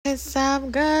'Cause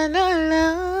I'm gonna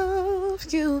love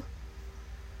you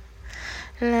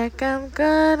like I'm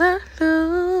gonna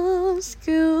lose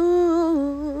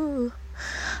you.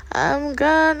 I'm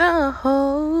gonna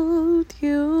hold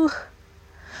you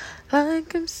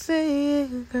like I'm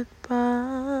saying goodbye.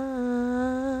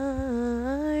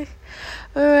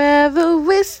 Wherever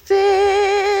we're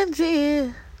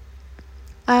standing,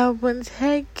 I won't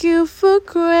take you for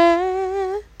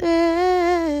granted.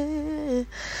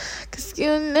 'Cause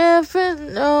you never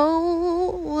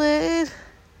know when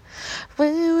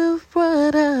we'll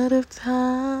run out of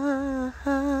time.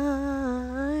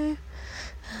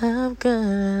 I'm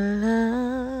gonna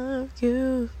love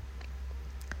you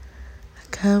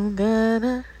like I'm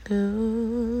gonna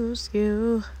lose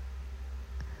you.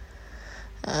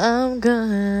 I'm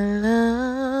gonna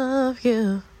love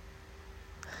you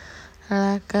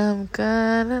like I'm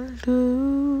gonna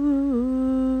lose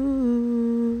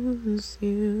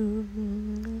you.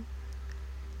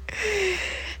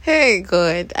 Hey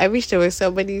God, I wish there was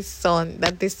somebody's song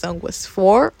that this song was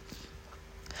for.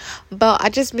 But I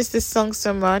just miss this song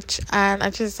so much, and I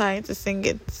just decided to sing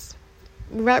it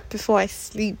right before I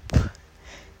sleep.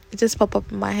 It just popped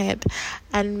up in my head,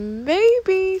 and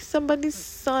maybe somebody's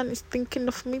son is thinking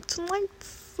of me tonight.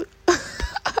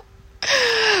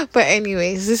 But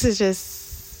anyways, this is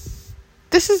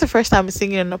the first time I'm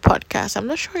singing on a podcast. I'm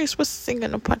not sure you're supposed to sing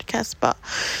on a podcast, but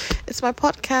it's my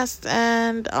podcast,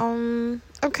 and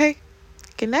okay,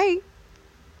 good night.